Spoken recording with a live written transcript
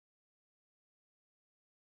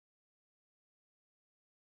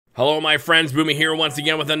Hello my friends, Boomy here once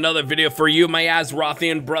again with another video for you, my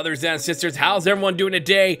Azrothian brothers and sisters. How's everyone doing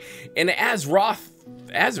today? And Azeroth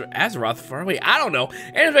far away? I don't know.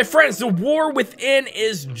 And my friends, the war within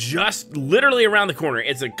is just literally around the corner.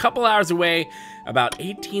 It's a couple hours away, about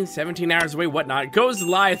 18, 17 hours away, whatnot. It goes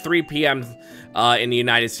live 3 p.m. In the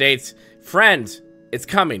United States. Friends, it's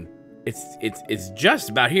coming. It's just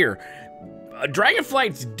about here.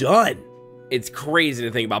 Dragonflight's done. It's crazy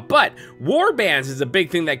to think about, but warbands is a big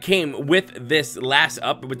thing that came with this last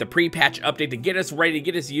with the pre-patch update to get us ready, to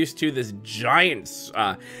get us used to this giant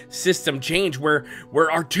system change where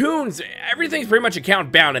our tunes, everything's pretty much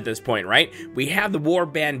account bound at this point, right? We have the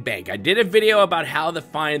Warband Bank. I did a video about how to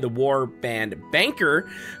find the Warband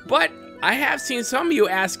Banker, but I have seen some of you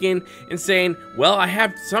asking and saying, well, I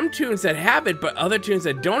have some tunes that have it, but other tunes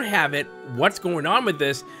that don't have it. What's going on with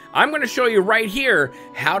this? I'm going to show you right here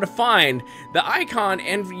how to find the icon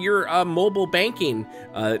and your mobile banking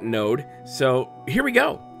node. So here we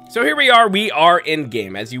go. So here we are in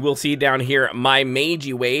game. As you will see down here, my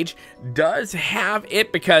Magey Wage does have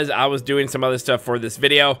it because I was doing some other stuff for this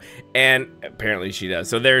video, and apparently she does.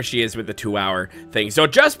 So there she is with the 2-hour thing. So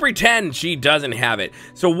just pretend she doesn't have it.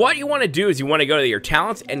 So what you want to do is you want to go to your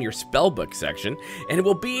talents and your spellbook section, and it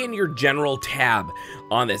will be in your general tab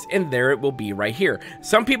on this, and there it will be right here.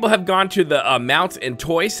 Some people have gone to the mounts and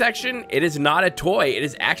toy section. It is not a toy. It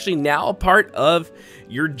is actually now a part of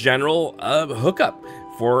your general hookup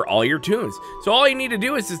for all your tunes. So all you need to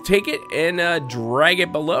do is just take it and drag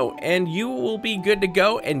it below, and you will be good to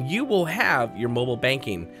go, and you will have your mobile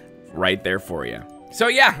banking right there for you. So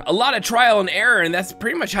yeah, a lot of trial and error, and that's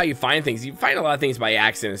pretty much how you find things. You find a lot of things by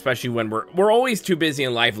accident, especially when we're always too busy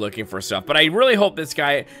in life looking for stuff. But I really hope this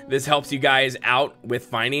helps you guys out with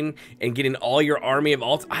finding and getting all your army of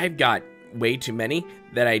alts. I've got way too many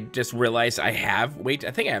that I just realized I have. I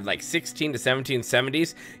think I have like 16 to 17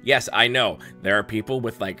 70s. Yes, I know there are people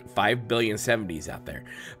with like 5 billion 70s out there,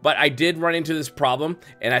 but I did run into this problem,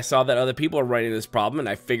 and I saw that other people are running into this problem, and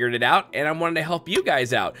I figured it out, and I wanted to help you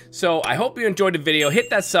guys out. So I hope you enjoyed the video. Hit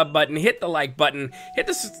that sub button, hit the like button,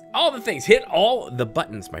 hit all the things, hit all the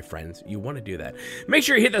buttons, my friends. You want to do that. Make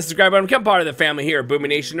sure you hit that subscribe button, become part of the family here at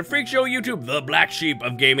boomynation, the freak show YouTube, the black sheep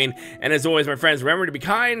of gaming. And as always, my friends, remember to be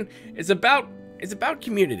kind. It's about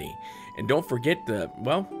community. And don't forget to,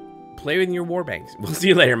 well, play with your war banks. We'll see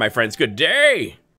you later, my friends. Good day!